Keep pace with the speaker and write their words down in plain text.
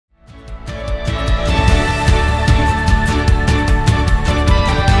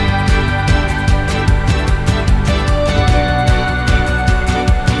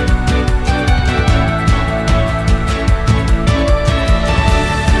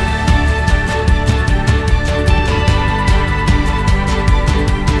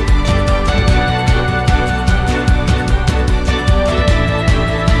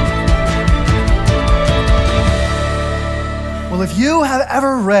have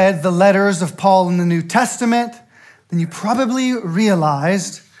ever read the letters of Paul in the New Testament, then you probably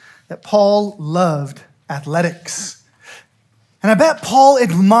realized that Paul loved athletics. And I bet Paul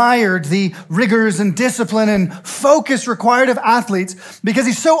admired the rigors and discipline and focus required of athletes because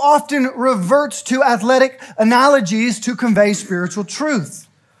he so often reverts to athletic analogies to convey spiritual truth.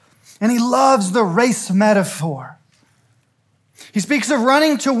 And he loves the race metaphor. He speaks of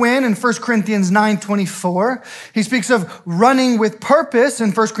running to win in 1 Corinthians 9:24. He speaks of running with purpose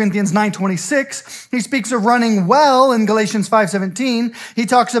in 1 Corinthians 9:26. He speaks of running well in Galatians 5:17. He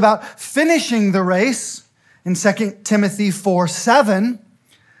talks about finishing the race in 2 Timothy 4:7.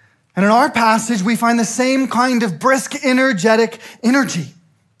 And in our passage, we find the same kind of brisk, energetic energy.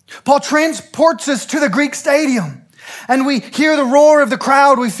 Paul transports us to the Greek stadium. And we hear the roar of the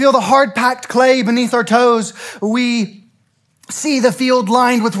crowd. We feel the hard-packed clay beneath our toes. We see the field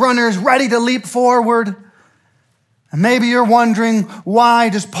lined with runners ready to leap forward. And maybe you're wondering, why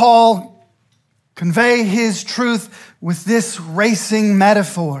does Paul convey his truth with this racing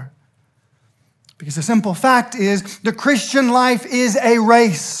metaphor? Because the simple fact is, the Christian life is a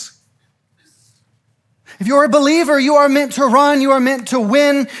race. If you're a believer, you are meant to run, you are meant to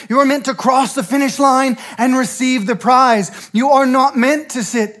win, you are meant to cross the finish line and receive the prize. You are not meant to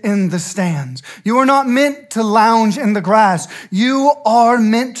sit in the stands. You are not meant to lounge in the grass. You are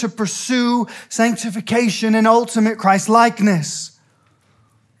meant to pursue sanctification and ultimate Christ-likeness.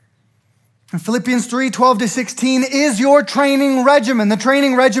 And Philippians 3:12-16 is your training regimen, the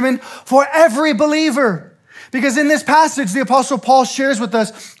training regimen for every believer. Because in this passage, the Apostle Paul shares with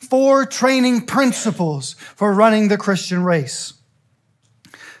us 4 training principles for running the Christian race.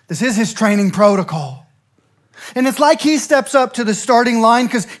 This is his training protocol. And it's like he steps up to the starting line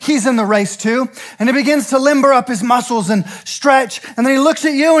because he's in the race too. And he begins to limber up his muscles and stretch. And then he looks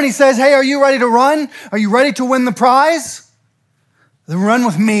at you and he says, hey, are you ready to run? Are you ready to win the prize? Then run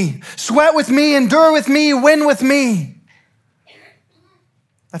with me. Sweat with me. Endure with me. Win with me.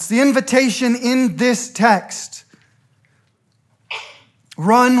 That's the invitation in this text.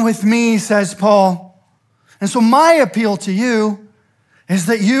 Run with me, says Paul. And so my appeal to you is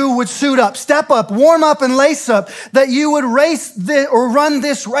that you would suit up, step up, warm up, and lace up, that you would run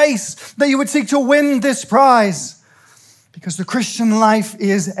this race, that you would seek to win this prize. Because the Christian life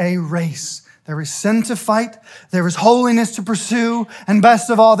is a race. There is sin to fight, there is holiness to pursue, and best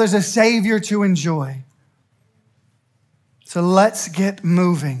of all, there's a Savior to enjoy. So let's get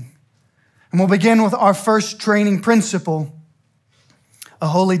moving. And we'll begin with our first training principle, a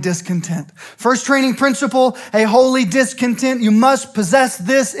holy discontent. First training principle, a holy discontent. You must possess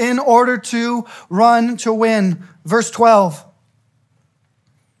this in order to run to win. Verse 12.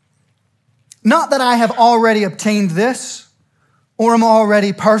 Not that I have already obtained this or am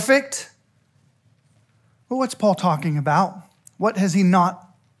already perfect. Well, what's Paul talking about? What has he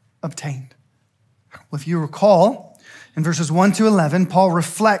not obtained? Well, if you recall, in verses 1-11, Paul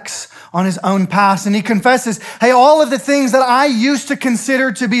reflects on his own past and he confesses, hey, all of the things that I used to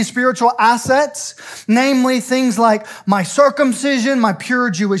consider to be spiritual assets, namely things like my circumcision, my pure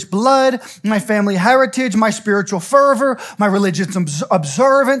Jewish blood, my family heritage, my spiritual fervor, my religious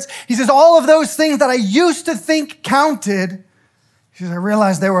observance. He says, all of those things that I used to think counted, he says, I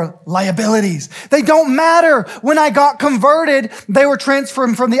realized they were liabilities. They don't matter. When I got converted, they were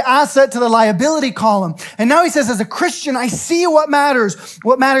transferred from the asset to the liability column. And now he says, as a Christian, I see what matters.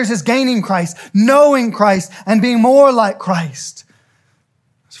 What matters is gaining Christ, knowing Christ, and being more like Christ.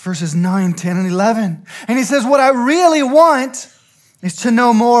 It's verses 9, 10, and 11. And he says, what I really want is to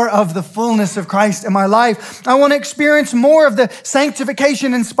know more of the fullness of Christ in my life. I want to experience more of the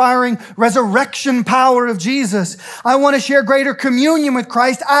sanctification, inspiring resurrection power of Jesus. I want to share greater communion with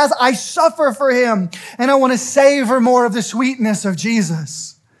Christ as I suffer for him. And I want to savor more of the sweetness of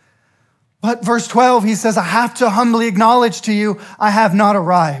Jesus. But verse 12, he says, I have to humbly acknowledge to you, I have not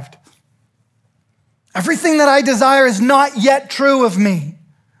arrived. Everything that I desire is not yet true of me.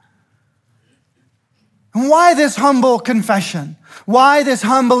 And why this humble confession? Why this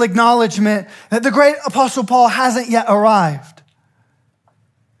humble acknowledgement that the great Apostle Paul hasn't yet arrived?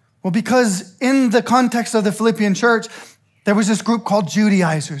 Well, because in the context of the Philippian church, there was this group called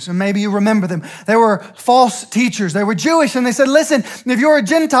Judaizers, and maybe you remember them. They were false teachers. They were Jewish, and they said, listen, if you're a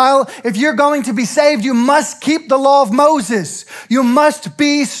Gentile, if you're going to be saved, you must keep the law of Moses. You must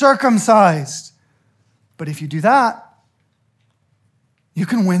be circumcised. But if you do that, you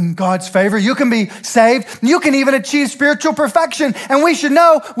can win God's favor. You can be saved. You can even achieve spiritual perfection. And we should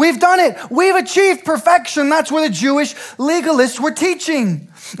know we've done it. We've achieved perfection. That's what the Jewish legalists were teaching.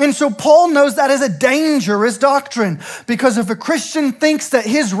 And so Paul knows that is a dangerous doctrine, because if a Christian thinks that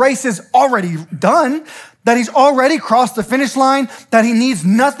his race is already done, that he's already crossed the finish line, that he needs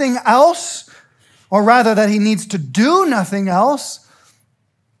nothing else, or rather that he needs to do nothing else,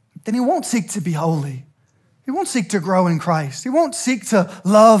 then he won't seek to be holy. He won't seek to grow in Christ. He won't seek to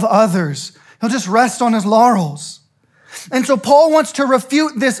love others. He'll just rest on his laurels. And so Paul wants to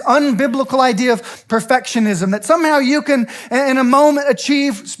refute this unbiblical idea of perfectionism, that somehow you can, in a moment,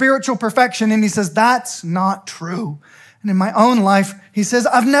 achieve spiritual perfection. And he says, that's not true. And in my own life, he says,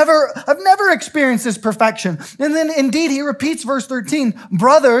 I've never experienced this perfection. And then indeed, he repeats verse 13,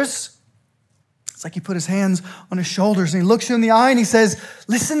 brothers, it's like he put his hands on his shoulders and he looks you in the eye and he says,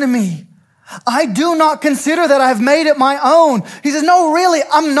 listen to me. I do not consider that I've made it my own. He says, no, really,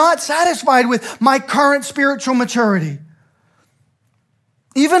 I'm not satisfied with my current spiritual maturity.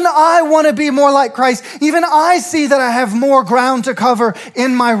 Even I want to be more like Christ. Even I see that I have more ground to cover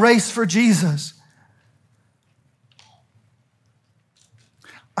in my race for Jesus.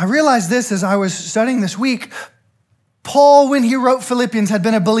 I realized this as I was studying this week. Paul, when he wrote Philippians, had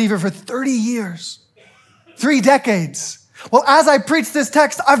been a believer for 30 years, 3 decades. Well, as I preach this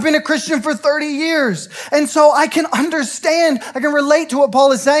text, I've been a Christian for 30 years. And so I can understand, I can relate to what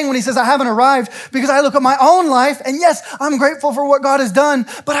Paul is saying when he says I haven't arrived, because I look at my own life and yes, I'm grateful for what God has done.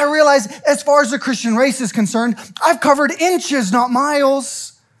 But I realize as far as the Christian race is concerned, I've covered inches, not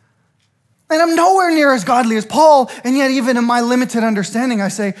miles. And I'm nowhere near as godly as Paul. And yet even in my limited understanding, I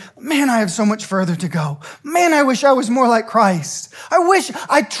say, man, I have so much further to go. Man, I wish I was more like Christ. I wish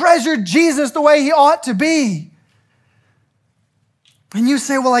I treasured Jesus the way he ought to be. And you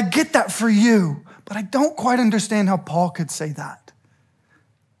say, well, I get that for you, but I don't quite understand how Paul could say that.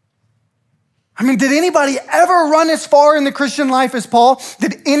 I mean, did anybody ever run as far in the Christian life as Paul?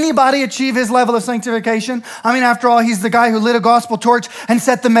 Did anybody achieve his level of sanctification? I mean, after all, he's the guy who lit a gospel torch and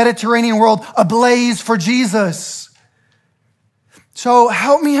set the Mediterranean world ablaze for Jesus. So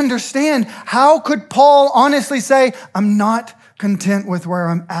help me understand, how could Paul honestly say, I'm not content with where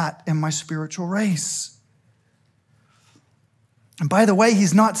I'm at in my spiritual race? And by the way,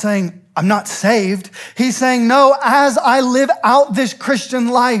 he's not saying, I'm not saved. He's saying, no, as I live out this Christian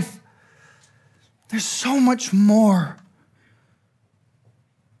life, there's so much more.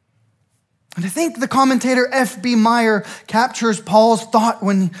 And I think the commentator F.B. Meyer captures Paul's thought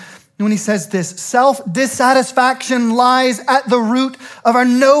when he says this: self-dissatisfaction lies at the root of our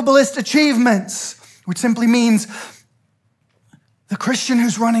noblest achievements, which simply means the Christian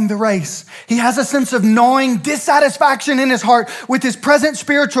who's running the race, he has a sense of gnawing dissatisfaction in his heart with his present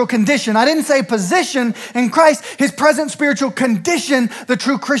spiritual condition. I didn't say position in Christ, his present spiritual condition. The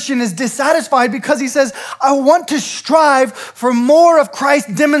true Christian is dissatisfied because he says, I want to strive for more of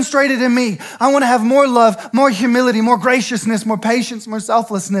Christ demonstrated in me. I want to have more love, more humility, more graciousness, more patience, more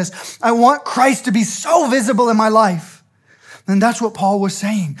selflessness. I want Christ to be so visible in my life. And that's what Paul was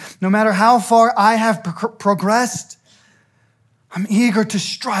saying. No matter how far I have progressed, I'm eager to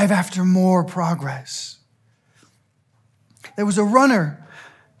strive after more progress. There was a runner,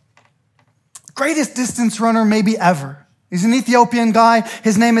 greatest distance runner maybe ever. He's an Ethiopian guy.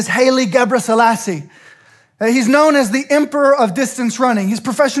 His name is Haile Gebrselassie. He's known as the Emperor of Distance Running. His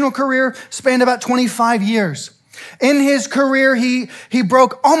professional career spanned about 25 years. In his career, he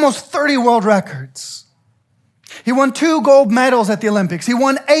broke almost 30 world records. He won 2 gold medals at the Olympics. He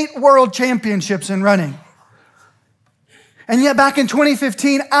won 8 world championships in running. And yet back in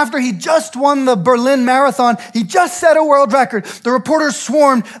 2015, after he just won the Berlin Marathon, he just set a world record. The reporters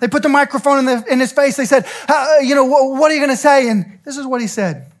swarmed. They put the microphone in his face. They said, what are you going to say? And this is what he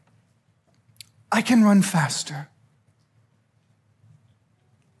said: I can run faster.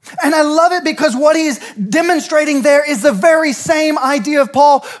 And I love it because what he's demonstrating there is the very same idea of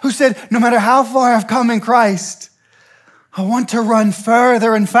Paul, who said, no matter how far I've come in Christ, I want to run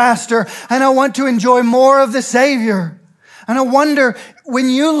further and faster, and I want to enjoy more of the Savior. And I wonder, when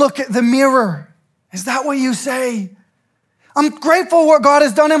you look at the mirror, is that what you say? I'm grateful for what God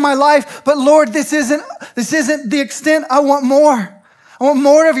has done in my life, but Lord, this isn't the extent. I want more. I want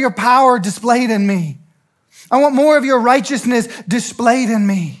more of your power displayed in me. I want more of your righteousness displayed in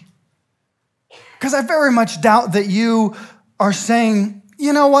me. Because I very much doubt that you are saying,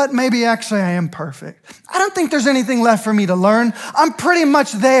 you know what, maybe actually I am perfect. I don't think there's anything left for me to learn. I'm pretty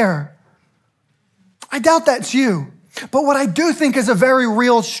much there. I doubt that's you. But what I do think is a very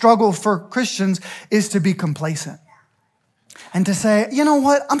real struggle for Christians is to be complacent and to say, you know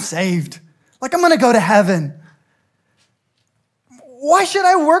what, I'm saved. Like, I'm going to go to heaven. Why should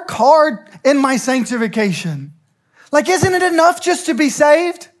I work hard in my sanctification? Like, isn't it enough just to be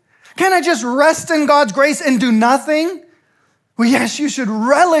saved? Can I just rest in God's grace and do nothing? Well, yes, you should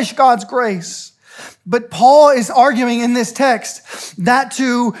relish God's grace. But Paul is arguing in this text that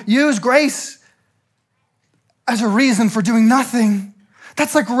to use grace as a reason for doing nothing.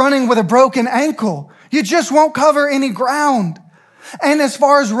 That's like running with a broken ankle. You just won't cover any ground. And as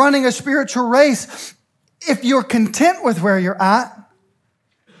far as running a spiritual race, if you're content with where you're at,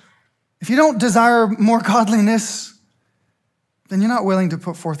 if you don't desire more godliness, then you're not willing to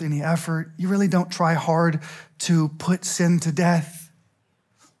put forth any effort. You really don't try hard to put sin to death.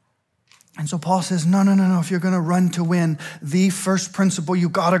 And so Paul says, no. If you're going to run to win, the first principle you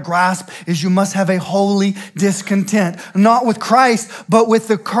got to grasp is you must have a holy discontent, not with Christ, but with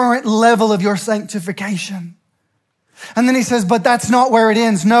the current level of your sanctification. And then he says, but that's not where it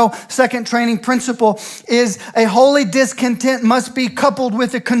ends. No, second training principle is a holy discontent must be coupled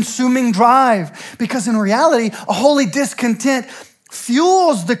with a consuming drive. Because in reality, a holy discontent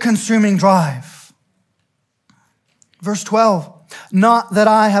fuels the consuming drive. Verse 12, not that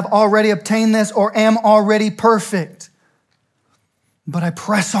I have already obtained this or am already perfect, but I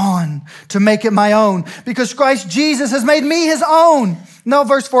press on to make it my own because Christ Jesus has made me his own. No,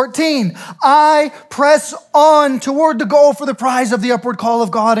 verse 14, I press on toward the goal for the prize of the upward call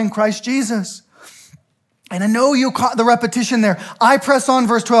of God in Christ Jesus. And I know you caught the repetition there. I press on,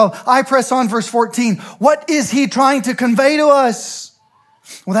 verse 12. I press on, verse 14. What is he trying to convey to us?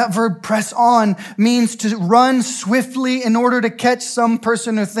 Well, that verb press on means to run swiftly in order to catch some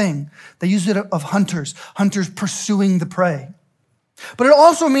person or thing. They use it of hunters pursuing the prey. But it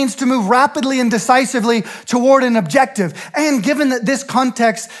also means to move rapidly and decisively toward an objective. And given that this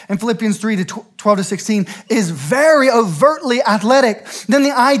context in Philippians 3 to 12 to 16 is very overtly athletic, then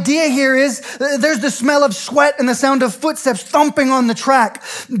the idea here is there's the smell of sweat and the sound of footsteps thumping on the track.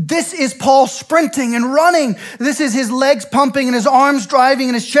 This is Paul sprinting and running. This is his legs pumping and his arms driving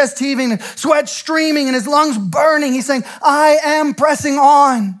and his chest heaving and sweat streaming and his lungs burning. He's saying, I am pressing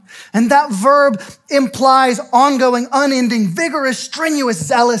on. And that verb implies ongoing, unending, vigorous, strenuous,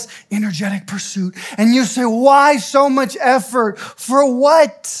 zealous, energetic pursuit. And you say, why so much effort? For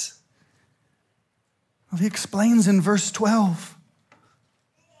what? Well, he explains in verse 12.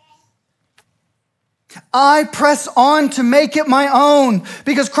 I press on to make it my own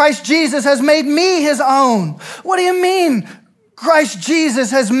because Christ Jesus has made me his own. What do you mean? Christ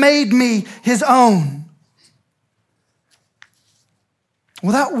Jesus has made me his own.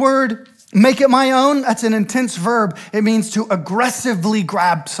 Well, that word, make it my own, that's an intense verb. It means to aggressively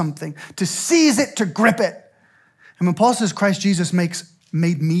grab something, to seize it, to grip it. And when Paul says Christ Jesus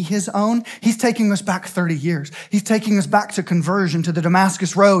made me his own, he's taking us back 30 years. He's taking us back to conversion, to the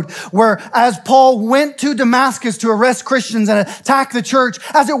Damascus Road, where as Paul went to Damascus to arrest Christians and attack the church,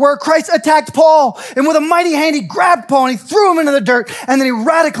 as it were, Christ attacked Paul. And with a mighty hand, he grabbed Paul and he threw him into the dirt. And then he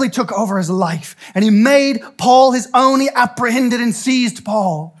radically took over his life. And he made Paul his own. He apprehended and seized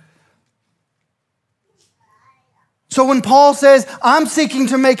Paul. So when Paul says, I'm seeking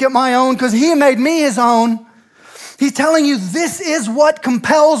to make it my own because he made me his own, he's telling you this is what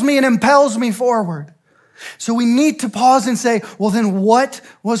compels me and impels me forward. So we need to pause and say, well, then what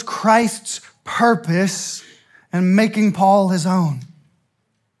was Christ's purpose in making Paul his own?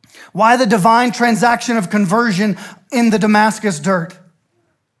 Why the divine transaction of conversion in the Damascus dirt?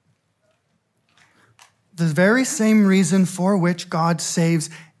 The very same reason for which God saves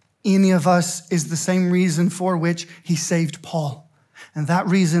any of us is the same reason for which he saved Paul. And that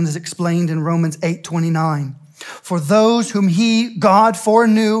reason is explained in Romans 8:29. For those whom he, God,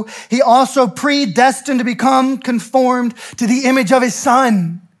 foreknew, he also predestined to become conformed to the image of his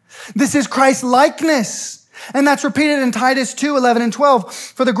Son. This is Christ's likeness. And that's repeated in Titus 2:11 and 12.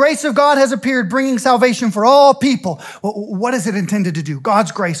 For the grace of God has appeared, bringing salvation for all people. Well, what is it intended to do?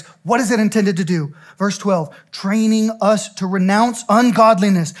 God's grace. What is it intended to do? Verse 12, training us to renounce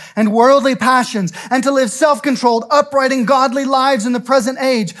ungodliness and worldly passions and to live self-controlled, upright, and godly lives in the present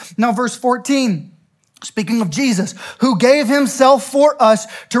age. Now, verse 14. Speaking of Jesus, who gave himself for us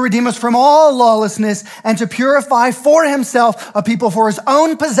to redeem us from all lawlessness and to purify for himself a people for his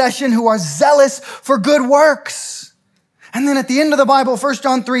own possession who are zealous for good works. And then at the end of the Bible, 1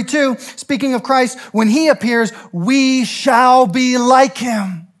 John 3:2, speaking of Christ, when he appears, we shall be like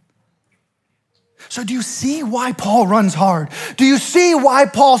him. So do you see why Paul runs hard? Do you see why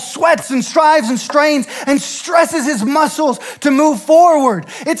Paul sweats and strives and strains and stresses his muscles to move forward?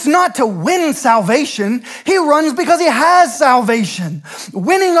 It's not to win salvation. He runs because he has salvation.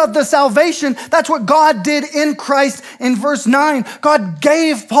 Winning of the salvation, that's what God did in Christ in verse 9. God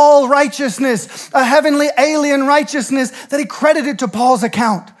gave Paul righteousness, a heavenly alien righteousness that he credited to Paul's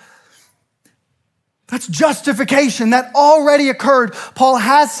account. That's justification that already occurred. Paul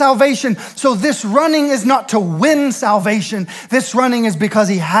has salvation. So this running is not to win salvation. This running is because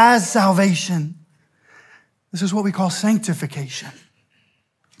he has salvation. This is what we call sanctification.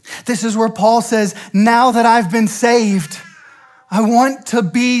 This is where Paul says, now that I've been saved, I want to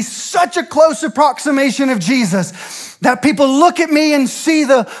be such a close approximation of Jesus that people look at me and see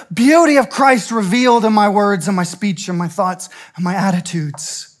the beauty of Christ revealed in my words and my speech and my thoughts and my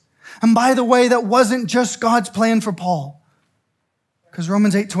attitudes. And by the way, that wasn't just God's plan for Paul, because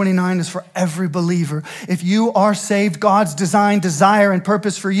Romans 8:29 is for every believer. If you are saved, God's design, desire, and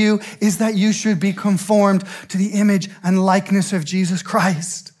purpose for you is that you should be conformed to the image and likeness of Jesus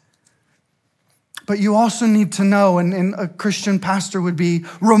Christ. But you also need to know, and a Christian pastor would be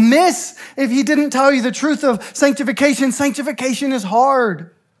remiss if he didn't tell you the truth of sanctification. Sanctification is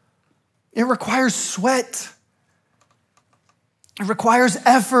hard. It requires sweat. It requires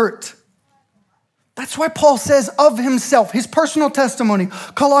effort. That's why Paul says of himself, his personal testimony,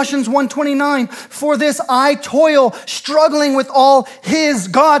 Colossians 1:29, for this I toil, struggling with all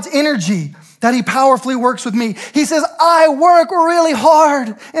God's energy, that he powerfully works with me. He says, I work really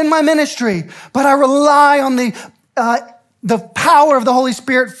hard in my ministry, but I rely on the power of the Holy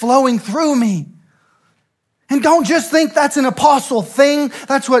Spirit flowing through me. And don't just think that's an apostle thing.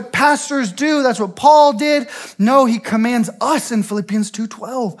 That's what pastors do. That's what Paul did. No, he commands us in Philippians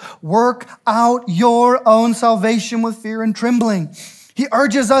 2:12. Work out your own salvation with fear and trembling. He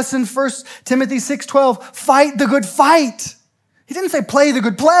urges us in 1 Timothy 6:12, fight the good fight. He didn't say play the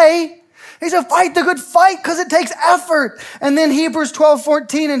good play. He said fight the good fight because it takes effort. And then Hebrews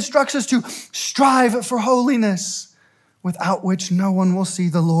 12:14 instructs us to strive for holiness, without which no one will see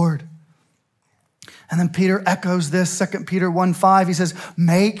the Lord. And then Peter echoes this, 2 Peter 1:5. He says,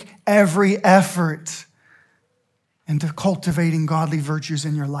 make every effort into cultivating godly virtues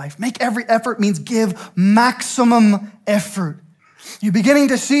in your life. Make every effort means give maximum effort. You're beginning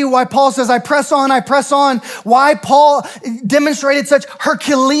to see why Paul says, I press on, I press on. Why Paul demonstrated such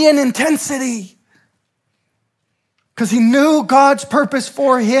Herculean intensity. Because he knew God's purpose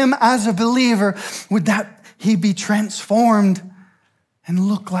for him as a believer would that he be transformed and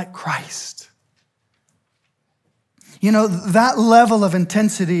look like Christ. You know, that level of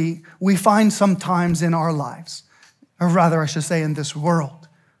intensity we find sometimes in our lives, or rather, I should say, in this world.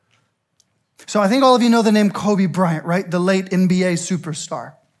 So I think all of you know the name Kobe Bryant, right? The late NBA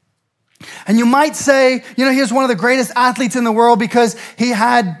superstar. And you might say, you know, he was one of the greatest athletes in the world because he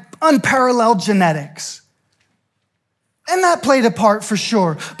had unparalleled genetics. And that played a part for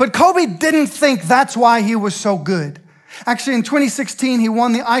sure. But Kobe didn't think that's why he was so good. Actually, in 2016, he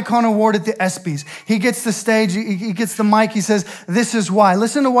won the Icon Award at the ESPYs. He gets the stage, he gets the mic, he says, this is why.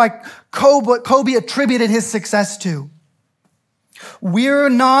 Listen to why Kobe attributed his success to. We're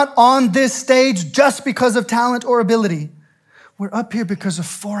not on this stage just because of talent or ability. We're up here because of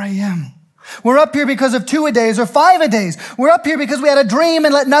 4 a.m. We're up here because of 2-a-days or 5-a-days. We're up here because we had a dream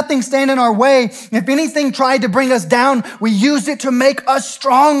and let nothing stand in our way. If anything tried to bring us down, we used it to make us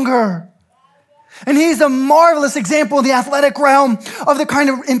stronger. And he's a marvelous example in the athletic realm of the kind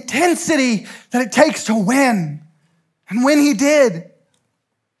of intensity that it takes to win. And when he did.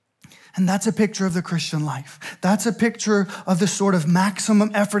 And that's a picture of the Christian life. That's a picture of the sort of maximum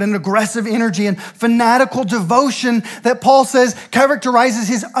effort and aggressive energy and fanatical devotion that Paul says characterizes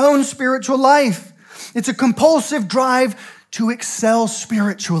his own spiritual life. It's a compulsive drive to excel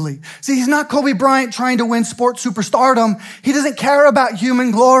spiritually. See, he's not Kobe Bryant trying to win sports superstardom. He doesn't care about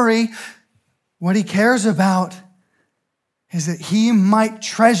human glory. What he cares about is that he might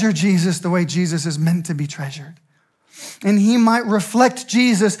treasure Jesus the way Jesus is meant to be treasured. And he might reflect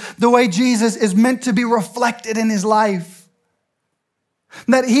Jesus the way Jesus is meant to be reflected in his life.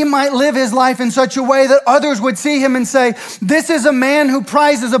 That he might live his life in such a way that others would see him and say, this is a man who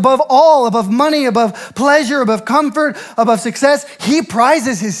prizes above all, above money, above pleasure, above comfort, above success. He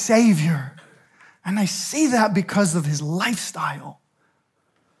prizes his Savior. And I see that because of his lifestyle.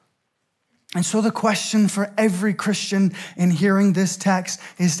 And so the question for every Christian in hearing this text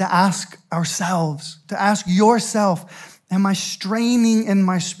is to ask ourselves, to ask yourself, am I straining in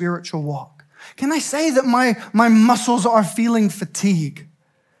my spiritual walk? Can I say that my muscles are feeling fatigue?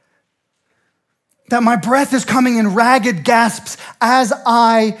 That my breath is coming in ragged gasps as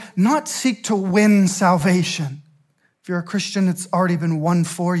I not seek to win salvation. If you're a Christian, it's already been won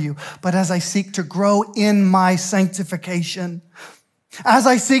for you. But as I seek to grow in my sanctification, as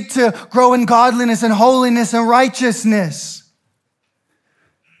I seek to grow in godliness and holiness and righteousness,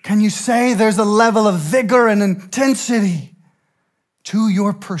 can you say there's a level of vigor and intensity to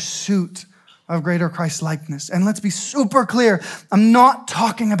your pursuit of greater Christ-likeness? And let's be super clear, I'm not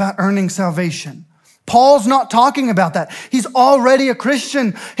talking about earning salvation. Paul's not talking about that. He's already a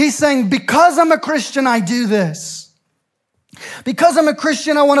Christian. He's saying, because I'm a Christian, I do this. Because I'm a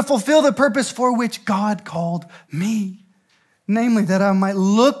Christian, I want to fulfill the purpose for which God called me. namely that I might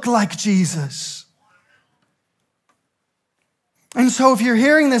look like Jesus. And so if you're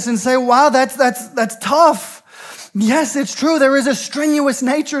hearing this and say, wow, that's tough. Yes, it's true. There is a strenuous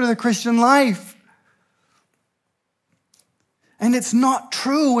nature to the Christian life. And it's not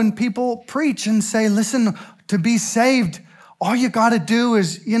true when people preach and say, listen, to be saved, all you got to do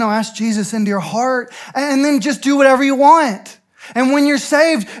is, ask Jesus into your heart and then just do whatever you want. And when you're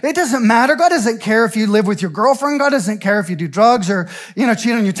saved, it doesn't matter. God doesn't care if you live with your girlfriend. God doesn't care if you do drugs or,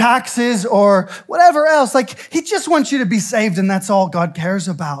 cheat on your taxes or whatever else. He just wants you to be saved, and that's all God cares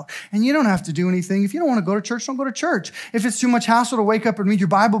about. And you don't have to do anything. If you don't want to go to church, don't go to church. If it's too much hassle to wake up and read your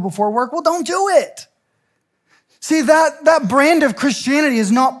Bible before work, well, don't do it. See, that brand of Christianity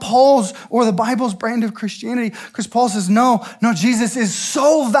is not Paul's or the Bible's brand of Christianity, because Paul says, no, Jesus is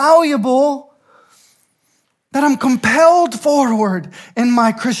so valuable that I'm compelled forward in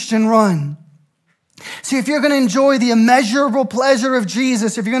my Christian run. See, if you're going to enjoy the immeasurable pleasure of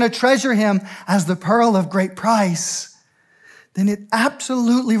Jesus, if you're going to treasure him as the pearl of great price, then it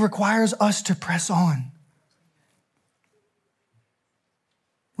absolutely requires us to press on.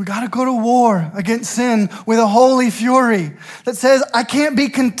 We got to go to war against sin with a holy fury that says, I can't be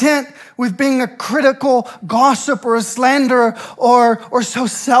content with being a critical gossip or a slanderer or so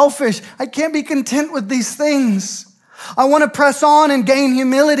selfish. I can't be content with these things. I want to press on and gain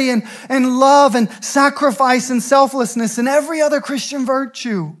humility and love and sacrifice and selflessness and every other Christian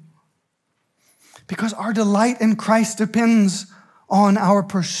virtue. Because our delight in Christ depends on our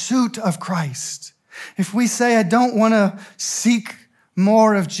pursuit of Christ. If we say, I don't want to seek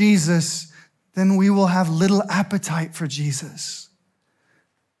more of Jesus, then we will have little appetite for Jesus.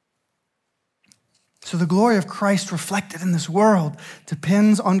 So the glory of Christ reflected in this world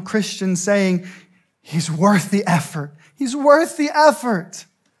depends on Christians saying, he's worth the effort. He's worth the effort.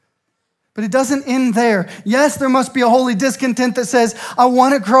 But it doesn't end there. Yes, there must be a holy discontent that says, I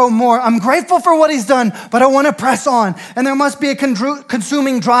want to grow more. I'm grateful for what he's done, but I want to press on. And there must be a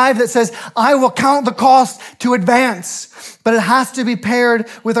consuming drive that says, I will count the cost to advance. But it has to be paired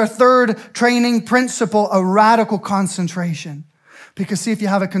with our third training principle, a radical concentration. Because see, if you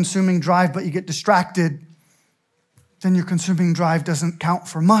have a consuming drive, but you get distracted, then your consuming drive doesn't count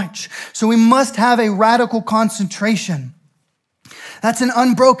for much. So we must have a radical concentration. That's an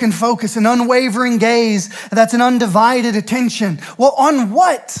unbroken focus, an unwavering gaze. That's an undivided attention. Well, on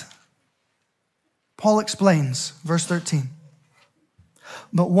what? Paul explains, verse 13.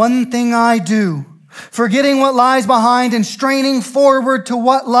 But one thing I do, forgetting what lies behind and straining forward to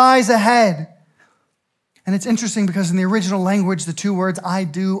what lies ahead. And it's interesting because in the original language, the two words I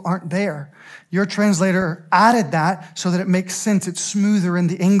do aren't there. Your translator added that so that it makes sense. It's smoother in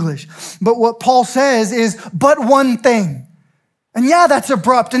the English. But what Paul says is, but one thing. And yeah, that's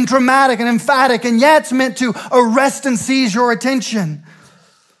abrupt and dramatic and emphatic. And yeah, it's meant to arrest and seize your attention.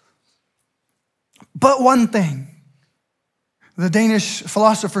 But one thing. The Danish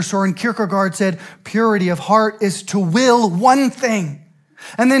philosopher Søren Kierkegaard said, purity of heart is to will one thing.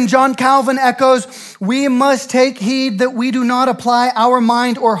 And then John Calvin echoes, we must take heed that we do not apply our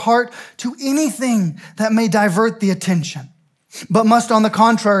mind or heart to anything that may divert the attention, but must, on the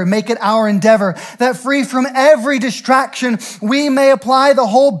contrary, make it our endeavor that free from every distraction, we may apply the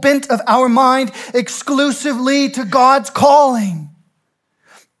whole bent of our mind exclusively to God's calling.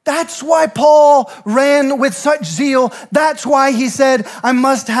 That's why Paul ran with such zeal. That's why he said, I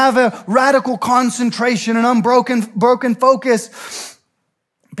must have a radical concentration, an unbroken focus,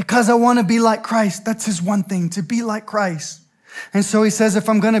 because I want to be like Christ. That's his one thing, to be like Christ. And so he says, if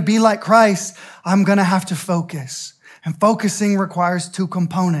I'm going to be like Christ, I'm going to have to focus. And focusing requires two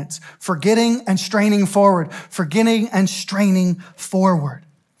components, forgetting and straining forward, forgetting and straining forward.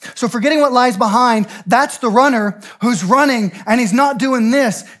 So forgetting what lies behind, that's the runner who's running and he's not doing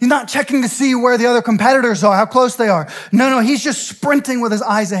this. He's not checking to see where the other competitors are, how close they are. No, he's just sprinting with his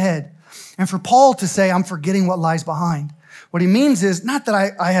eyes ahead. And for Paul to say, I'm forgetting what lies behind, what he means is not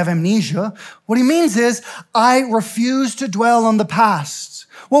that I have amnesia. What he means is I refuse to dwell on the past.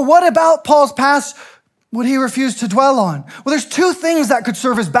 Well, what about Paul's past would he refuse to dwell on? Well, there's two things that could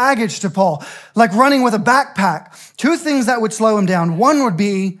serve as baggage to Paul, like running with a backpack. Two things that would slow him down. One would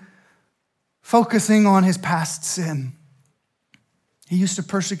be focusing on his past sin. He used to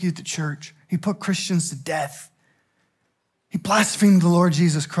persecute the church. He put Christians to death. He blasphemed the Lord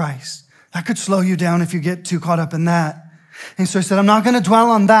Jesus Christ. That could slow you down if you get too caught up in that. And so he said, I'm not going to dwell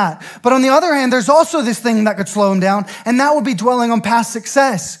on that. But on the other hand, there's also this thing that could slow him down, and that would be dwelling on past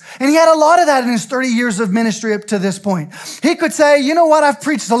success. And he had a lot of that in his 30 years of ministry up to this point. He could say, you know what? I've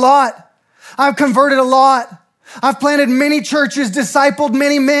preached a lot. I've converted a lot. I've planted many churches, discipled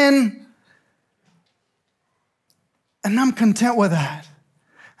many men. And I'm content with that.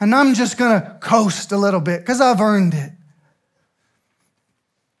 And I'm just going to coast a little bit because I've earned it.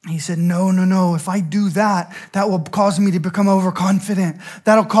 He said, no. If I do that, that will cause me to become overconfident.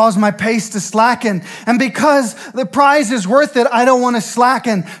 That'll cause my pace to slacken. And because the prize is worth it, I don't want to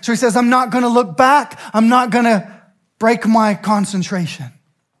slacken. So he says, I'm not going to look back. I'm not going to break my concentration.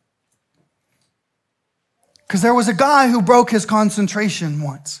 Because there was a guy who broke his concentration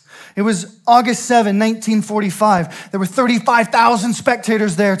once. It was August 7, 1945. There were 35,000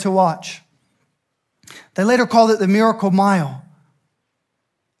 spectators there to watch. They later called it the Miracle Mile.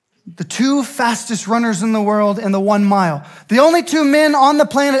 The two fastest runners in the world in the 1 mile. The only two men on the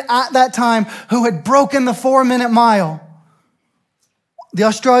planet at that time who had broken the 4-minute mile. The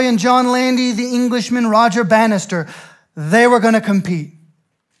Australian John Landy, the Englishman Roger Bannister. They were going to compete.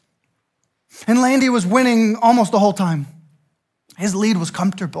 And Landy was winning almost the whole time. His lead was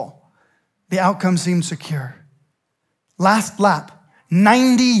comfortable. The outcome seemed secure. Last lap,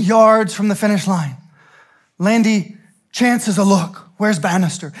 90 yards from the finish line. Landy chances a look. Where's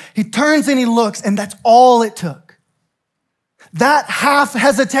Bannister? He turns and he looks, and that's all it took. That half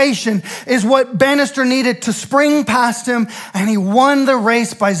hesitation is what Bannister needed to spring past him, and he won the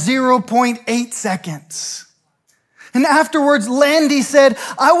race by 0.8 seconds. And afterwards, Landy said,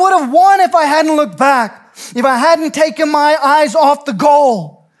 I would have won if I hadn't looked back, if I hadn't taken my eyes off the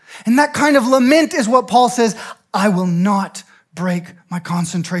goal. And that kind of lament is what Paul says, I will not break my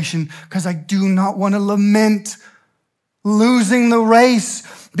concentration because I do not want to lament losing the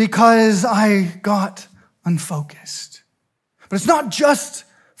race because I got unfocused. But it's not just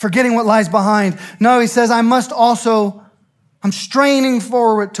forgetting what lies behind. No, he says, I'm straining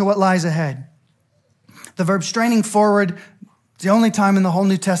forward to what lies ahead. The verb straining forward, it's the only time in the whole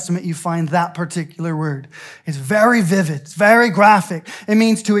New Testament you find that particular word. It's very vivid. It's very graphic. It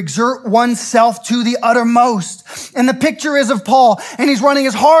means to exert oneself to the uttermost. And the picture is of Paul, and he's running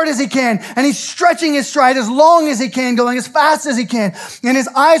as hard as he can, and he's stretching his stride as long as he can, going as fast as he can. And his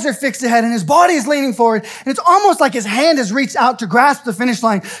eyes are fixed ahead, and his body is leaning forward. And it's almost like his hand has reached out to grasp the finish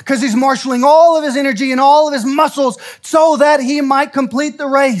line because he's marshaling all of his energy and all of his muscles so that he might complete the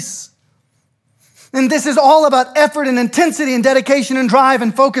race. And this is all about effort and intensity and dedication and drive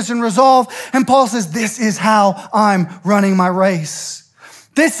and focus and resolve. And Paul says, this is how I'm running my race.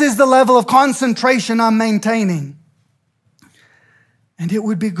 This is the level of concentration I'm maintaining. And it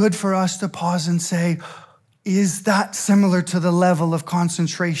would be good for us to pause and say, is that similar to the level of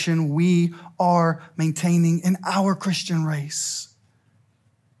concentration we are maintaining in our Christian race?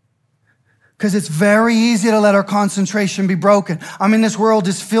 Because it's very easy to let our concentration be broken. I mean, this world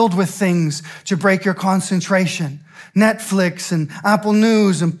is filled with things to break your concentration. Netflix and Apple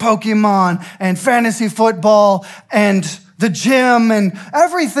News and Pokemon and fantasy football and the gym and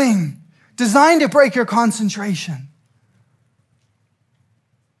everything designed to break your concentration.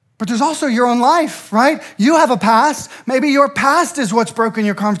 But there's also your own life, right? You have a past. Maybe your past is what's broken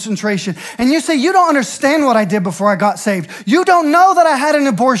your concentration. And you say, you don't understand what I did before I got saved. You don't know that I had an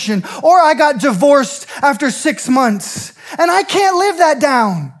abortion or I got divorced after 6 months. And I can't live that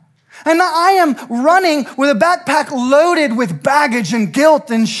down. And I am running with a backpack loaded with baggage and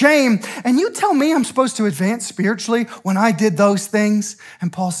guilt and shame. And you tell me I'm supposed to advance spiritually when I did those things?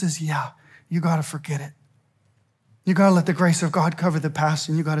 And Paul says, yeah, you got to forget it. You got to let the grace of God cover the past,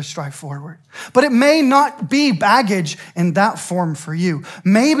 and you got to strive forward. But it may not be baggage in that form for you.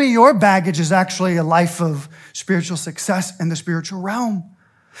 Maybe your baggage is actually a life of spiritual success in the spiritual realm.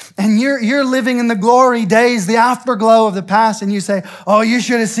 And you're living in the glory days, the afterglow of the past, and you say, oh, you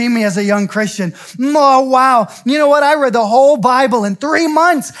should have seen me as a young Christian. Oh, wow. You know what? I read the whole Bible in 3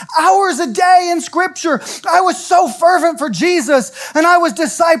 months, hours a day in Scripture. I was so fervent for Jesus, and I was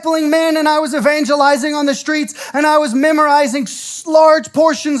discipling men, and I was evangelizing on the streets, and I was memorizing large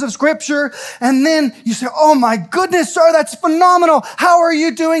portions of Scripture. And then you say, oh my goodness, sir, that's phenomenal. How are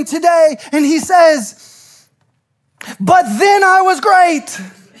you doing today? And he says, but then I was great.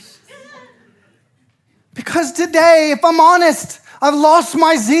 Because today, if I'm honest, I've lost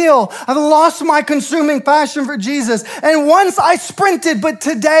my zeal. I've lost my consuming passion for Jesus. And once I sprinted, but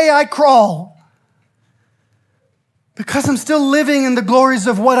today I crawl. Because I'm still living in the glories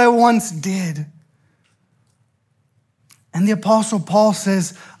of what I once did. And the Apostle Paul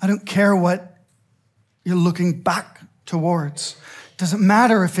says, I don't care what you're looking back towards. Doesn't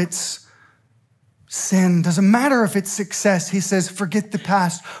matter if it's sin. Doesn't matter if it's success. He says, forget the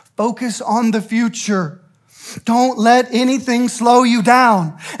past. Focus on the future. Don't let anything slow you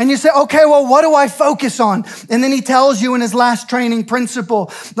down. And you say, okay, well, what do I focus on? And then he tells you in his last training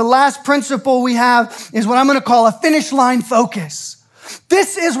principle, the last principle we have is what I'm going to call a finish line focus.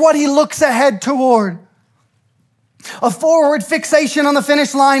 This is what he looks ahead toward. a forward fixation on the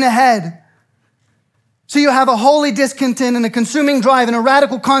finish line ahead. So you have a holy discontent and a consuming drive and a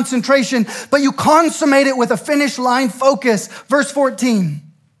radical concentration, but you consummate it with a finish line focus. Verse 14.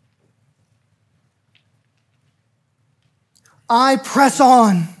 I press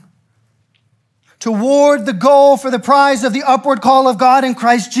on toward the goal for the prize of the upward call of God in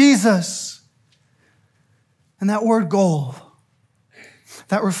Christ Jesus. And that word goal,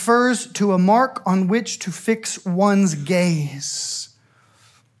 that refers to a mark on which to fix one's gaze.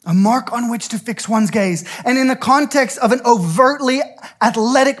 A mark on which to fix one's gaze. And in the context of an overtly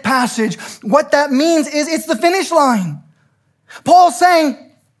athletic passage, what that means is it's the finish line. Paul's saying,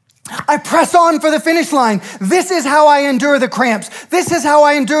 I press on for the finish line. This is how I endure the cramps. This is how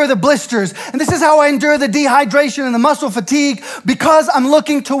I endure the blisters. And this is how I endure the dehydration and the muscle fatigue, because I'm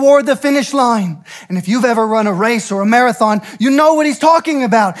looking toward the finish line. And if you've ever run a race or a marathon, you know what he's talking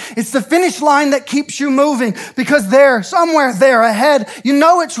about. It's the finish line that keeps you moving, because there, somewhere there ahead, you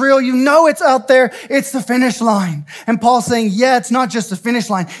know it's real. You know it's out there. It's the finish line. And Paul's saying, yeah, it's not just the finish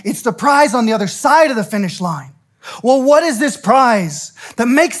line. It's the prize on the other side of the finish line. Well, what is this prize that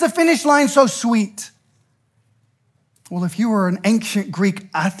makes the finish line so sweet? Well, if you were an ancient Greek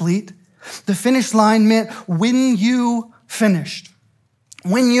athlete, the finish line meant when you finished,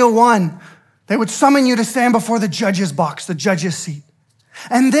 when you won, they would summon you to stand before the judge's box, the judge's seat.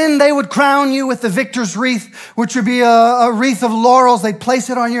 And then they would crown you with the victor's wreath, which would be a wreath of laurels. They'd place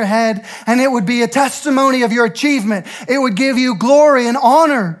it on your head, and it would be a testimony of your achievement. It would give you glory and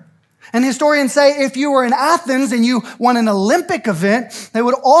honor. And historians say if you were in Athens and you won an Olympic event, they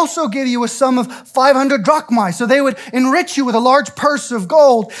would also give you a sum of 500 drachmae. So they would enrich you with a large purse of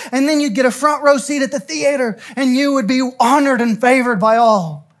gold. And then you'd get a front row seat at the theater and you would be honored and favored by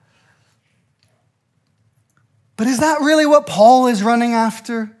all. But is that really what Paul is running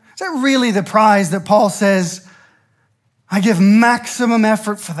after? Is that really the prize that Paul says, I give maximum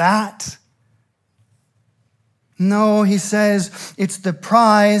effort for that? No, he says it's the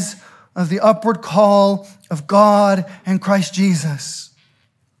prize of the upward call of God and Christ Jesus.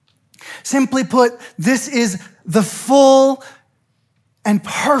 Simply put, this is the full and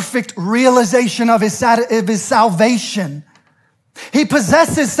perfect realization of his salvation. He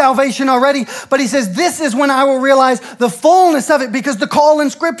possesses salvation already, but he says, this is when I will realize the fullness of it, because the call in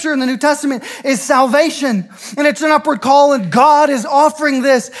Scripture in the New Testament is salvation. And it's an upward call, and God is offering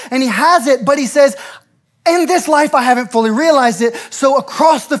this, and he has it, but he says, in this life, I haven't fully realized it. So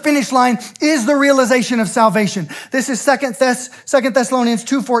across the finish line is the realization of salvation. This is 2 Thessalonians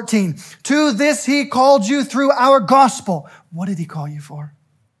 2:14. To this he called you through our gospel. What did he call you for?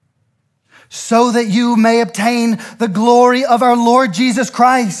 So that you may obtain the glory of our Lord Jesus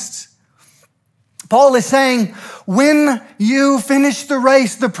Christ. Paul is saying, when you finish the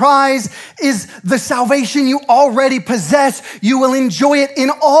race, the prize is the salvation you already possess. You will enjoy it in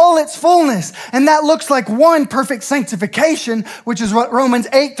all its fullness. And that looks like one, perfect sanctification, which is what Romans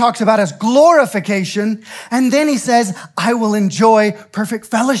 8 talks about as glorification. And then he says, I will enjoy perfect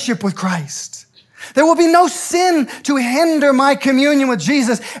fellowship with Christ. There will be no sin to hinder my communion with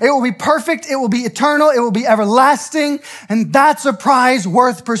Jesus. It will be perfect. It will be eternal. It will be everlasting. And that's a prize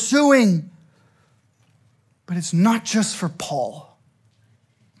worth pursuing. But it's not just for Paul.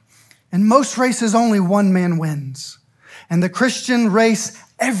 In most races, only one man wins. And the Christian race,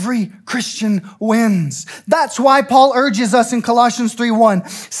 every Christian wins. That's why Paul urges us in Colossians 3:1,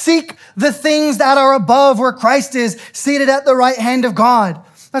 seek the things that are above where Christ is, seated at the right hand of God.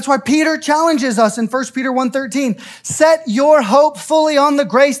 That's why Peter challenges us in 1 Peter 1:13. Set your hope fully on the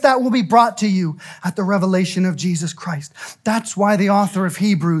grace that will be brought to you at the revelation of Jesus Christ. That's why the author of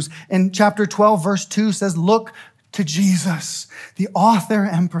Hebrews in chapter 12, verse 2 says, look to Jesus, the author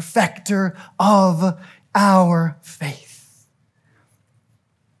and perfecter of our faith.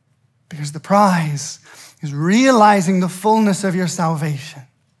 Because the prize is realizing the fullness of your salvation.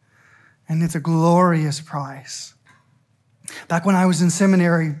 And it's a glorious prize. Back when I was in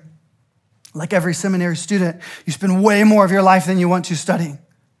seminary, like every seminary student, you spend way more of your life than you want to studying.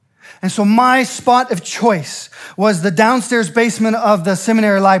 And so my spot of choice was the downstairs basement of the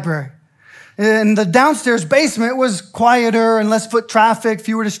seminary library. And the downstairs basement was quieter and less foot traffic,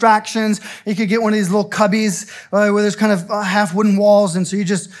 fewer distractions. You could get one of these little cubbies where there's kind of half wooden walls. And so you're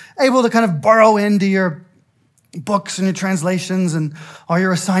just able to kind of burrow into your books and your translations and all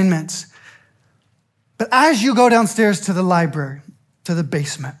your assignments. But as you go downstairs to the library, to the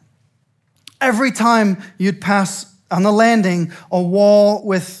basement, every time you'd pass on the landing a wall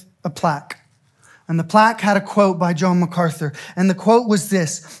with a plaque. And the plaque had a quote by John MacArthur. And the quote was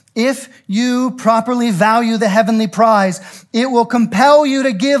this: "If you properly value the heavenly prize, it will compel you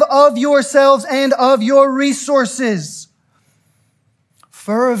to give of yourselves and of your resources.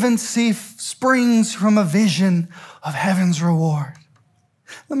 Fervency springs from a vision of heaven's reward."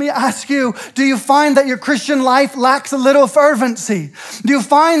 Let me ask you, do you find that your Christian life lacks a little fervency? Do you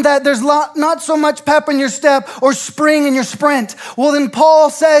find that there's not so much pep in your step or spring in your sprint? Well, then Paul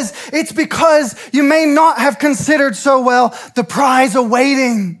says it's because you may not have considered so well the prize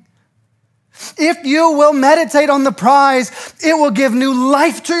awaiting. If you will meditate on the prize, it will give new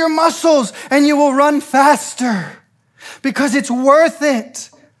life to your muscles and you will run faster because it's worth it.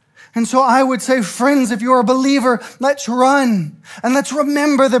 And so I would say, friends, if you're a believer, let's run and let's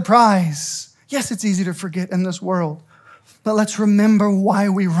remember the prize. Yes, it's easy to forget in this world, but let's remember why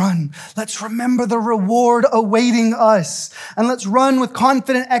we run. Let's remember the reward awaiting us, and let's run with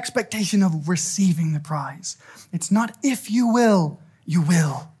confident expectation of receiving the prize. It's not if you will, you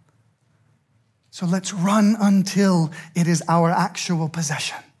will. So let's run until it is our actual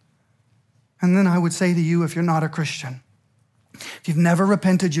possession. And then I would say to you, if you're not a Christian, if you've never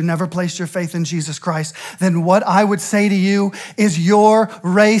repented, you've never placed your faith in Jesus Christ, then what I would say to you is your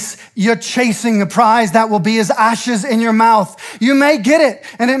race, you're chasing a prize that will be as ashes in your mouth. You may get it,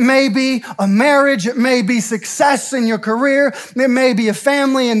 and it may be a marriage, it may be success in your career, it may be a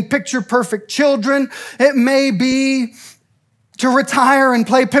family and picture-perfect children, it may be to retire and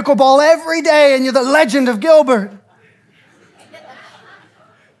play pickleball every day and you're the legend of Gilbert.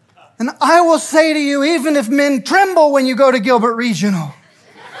 And I will say to you, even if men tremble when you go to Gilbert Regional,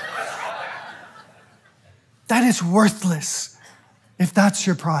 that is worthless if that's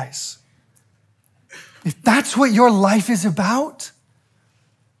your prize. If that's what your life is about,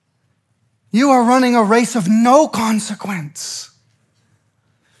 you are running a race of no consequence.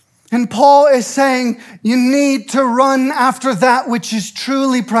 And Paul is saying you need to run after that which is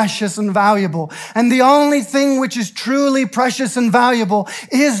truly precious and valuable. And the only thing which is truly precious and valuable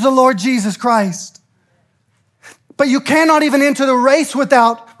is the Lord Jesus Christ. But you cannot even enter the race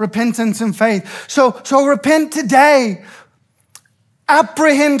without repentance and faith. So repent today.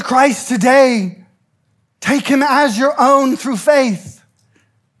 Apprehend Christ today. Take him as your own through faith.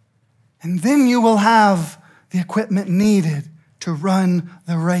 And then you will have the equipment needed to run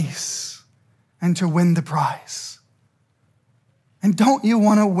the race and to win the prize. And don't you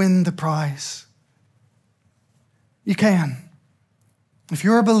want to win the prize? You can. If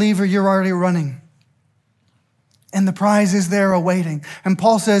you're a believer, you're already running. And the prize is there awaiting. And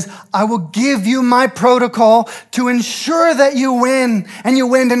Paul says, I will give you my protocol to ensure that you win, and you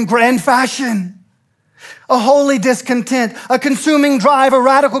win in grand fashion. A holy discontent, a consuming drive, a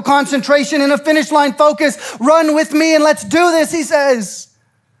radical concentration, and a finish line focus. Run with me and let's do this, he says.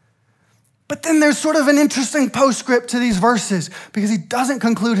 But then there's sort of an interesting postscript to these verses because he doesn't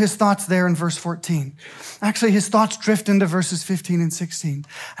conclude his thoughts there in verse 14. Actually, his thoughts drift into verses 15 and 16.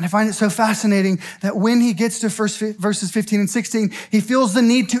 And I find it so fascinating that when he gets to verses 15 and 16, he feels the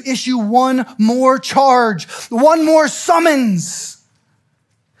need to issue one more charge, one more summons.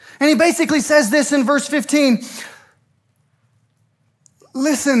 And he basically says this in verse 15.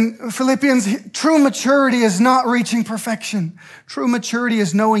 Listen, Philippians, true maturity is not reaching perfection. True maturity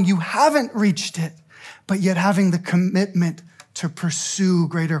is knowing you haven't reached it, but yet having the commitment to pursue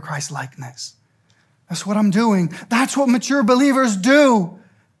greater Christ-likeness. That's what I'm doing. That's what mature believers do.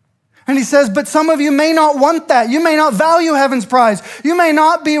 And he says, but some of you may not want that. You may not value heaven's prize. You may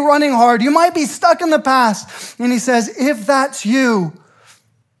not be running hard. You might be stuck in the past. And he says, if that's you,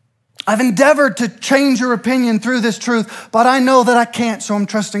 I've endeavored to change your opinion through this truth, but I know that I can't, so I'm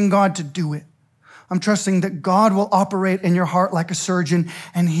trusting God to do it. I'm trusting that God will operate in your heart like a surgeon,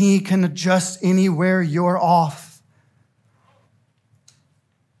 and he can adjust anywhere you're off.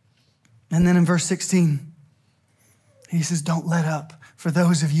 And then in verse 16, he says, don't let up. For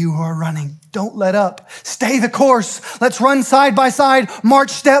those of you who are running, don't let up. Stay the course. Let's run side by side,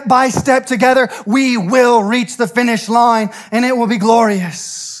 march step by step together. We will reach the finish line, and it will be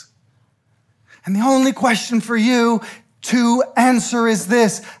glorious. And the only question for you to answer is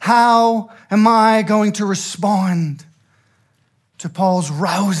this: how am I going to respond to Paul's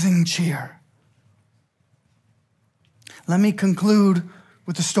rousing cheer? Let me conclude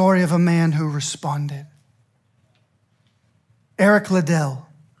with the story of a man who responded. Eric Liddell,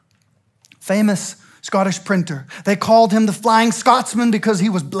 famous Scottish printer. They called him the Flying Scotsman because he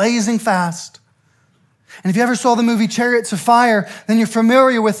was blazing fast. And if you ever saw the movie Chariots of Fire, then you're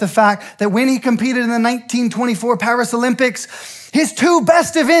familiar with the fact that when he competed in the 1924 Paris Olympics, his two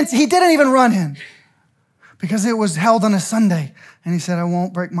best events, he didn't even run in because it was held on a Sunday. And he said, I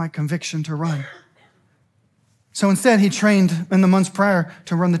won't break my conviction to run. So instead, he trained in the months prior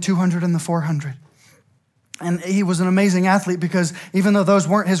to run the 200 and the 400. And he was an amazing athlete because even though those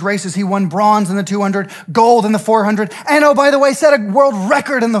weren't his races, he won bronze in the 200, gold in the 400, and oh, by the way, set a world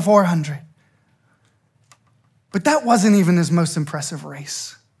record in the 400. But that wasn't even his most impressive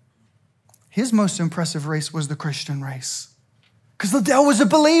race. His most impressive race was the Christian race. Because Liddell was a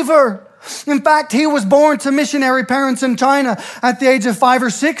believer. In fact, he was born to missionary parents in China. At the age of 5 or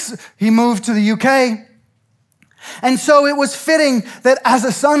 6, he moved to the UK. And so it was fitting that as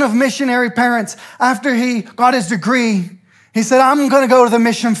a son of missionary parents, after he got his degree, he said, I'm going to go to the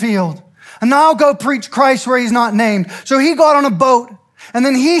mission field and I'll go preach Christ where he's not named. So he got on a boat and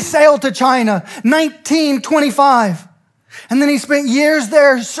then he sailed to China, 1925. And then he spent years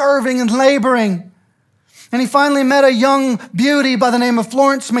there serving and laboring. And he finally met a young beauty by the name of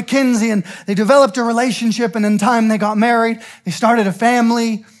Florence Mackenzie, and they developed a relationship, and in time they got married. They started a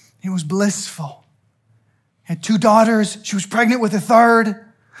family. It was blissful. Had 2 daughters. She was pregnant with a 3rd.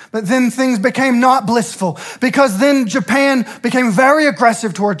 But then things became not blissful because then Japan became very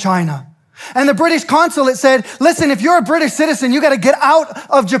aggressive toward China. And the British consulate said, listen, if you're a British citizen, you got to get out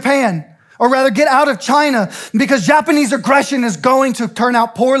of Japan, or rather get out of China, because Japanese aggression is going to turn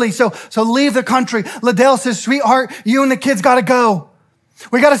out poorly. So leave the country. Liddell says, sweetheart, you and the kids got to go.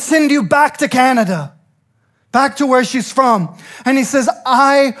 We got to send you back to Canada, back to where she's from. And he says,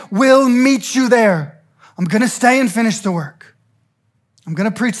 I will meet you there. I'm going to stay and finish the work. I'm going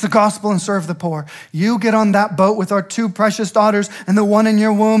to preach the gospel and serve the poor. You get on that boat with our 2 precious daughters and the one in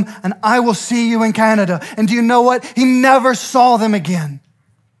your womb, and I will see you in Canada. And do you know what? He never saw them again.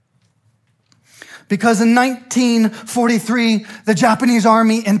 Because in 1943, the Japanese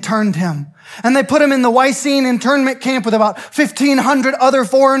army interned him. And they put him in the Wysine internment camp with about 1,500 other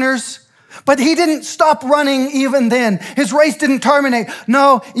foreigners. But he didn't stop running even then. His race didn't terminate.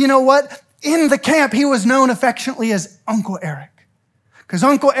 No, you know what? In the camp, he was known affectionately as Uncle Eric. Because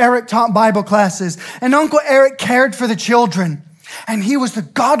Uncle Eric taught Bible classes, and Uncle Eric cared for the children. And he was the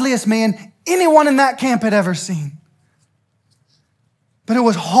godliest man anyone in that camp had ever seen. But it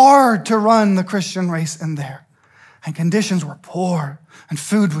was hard to run the Christian race in there. And conditions were poor, and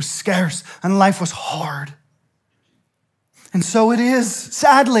food was scarce, and life was hard. And so it is,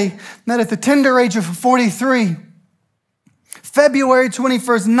 sadly, that at the tender age of 43, February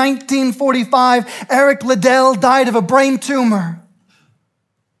 21st, 1945, Eric Liddell died of a brain tumor.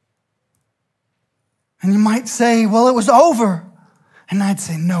 And you might say, well, it was over. And I'd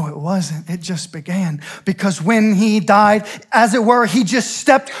say, no, it wasn't. It just began. Because when he died, as it were, he just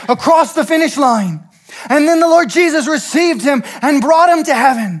stepped across the finish line. And then the Lord Jesus received him and brought him to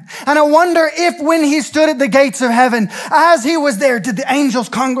heaven. And I wonder if when he stood at the gates of heaven, as he was there, did the angels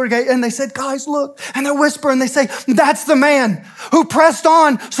congregate? And they said, guys, look. And they whisper and they say, that's the man who pressed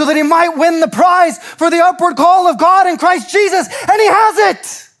on so that he might win the prize for the upward call of God in Christ Jesus. And he has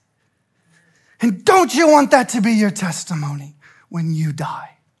it. And don't you want that to be your testimony when you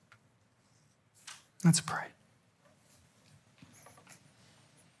die? Let's pray.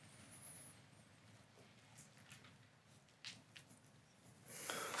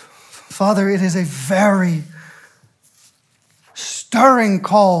 Father, it is a very stirring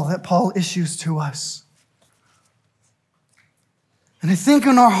call that Paul issues to us. And I think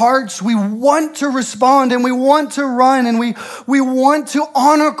in our hearts, we want to respond and we want to run and we want to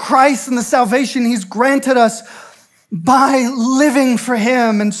honor Christ and the salvation he's granted us by living for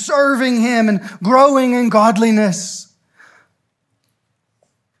him and serving him and growing in godliness.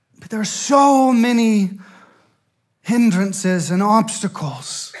 But there are so many hindrances and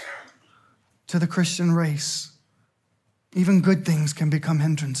obstacles to the Christian race. Even good things can become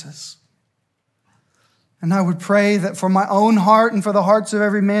hindrances. And I would pray that for my own heart and for the hearts of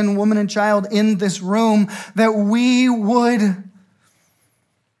every man, woman, and child in this room, that we would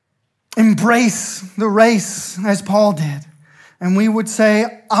embrace the race as Paul did. And we would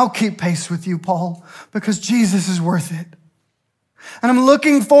say, I'll keep pace with you, Paul, because Jesus is worth it. And I'm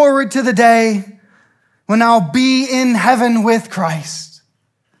looking forward to the day when I'll be in heaven with Christ.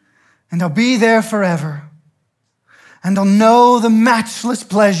 And I'll be there forever. And I'll know the matchless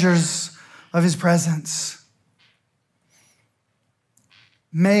pleasures of his presence.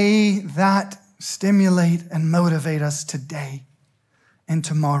 May that stimulate and motivate us today and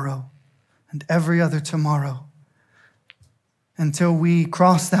tomorrow and every other tomorrow until we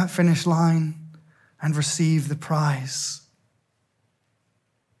cross that finish line and receive the prize.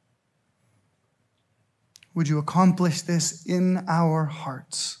 Would you accomplish this in our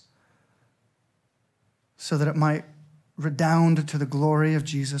hearts so that it might redound to the glory of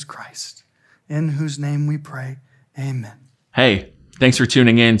Jesus Christ, in whose name we pray. Amen. Hey, Thanks for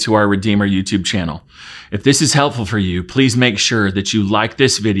tuning in to our Redeemer YouTube channel. If this is helpful for you, please make sure that you like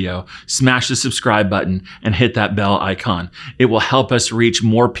this video, smash the subscribe button, and hit that bell icon. It will help us reach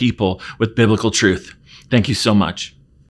more people with biblical truth. Thank you so much.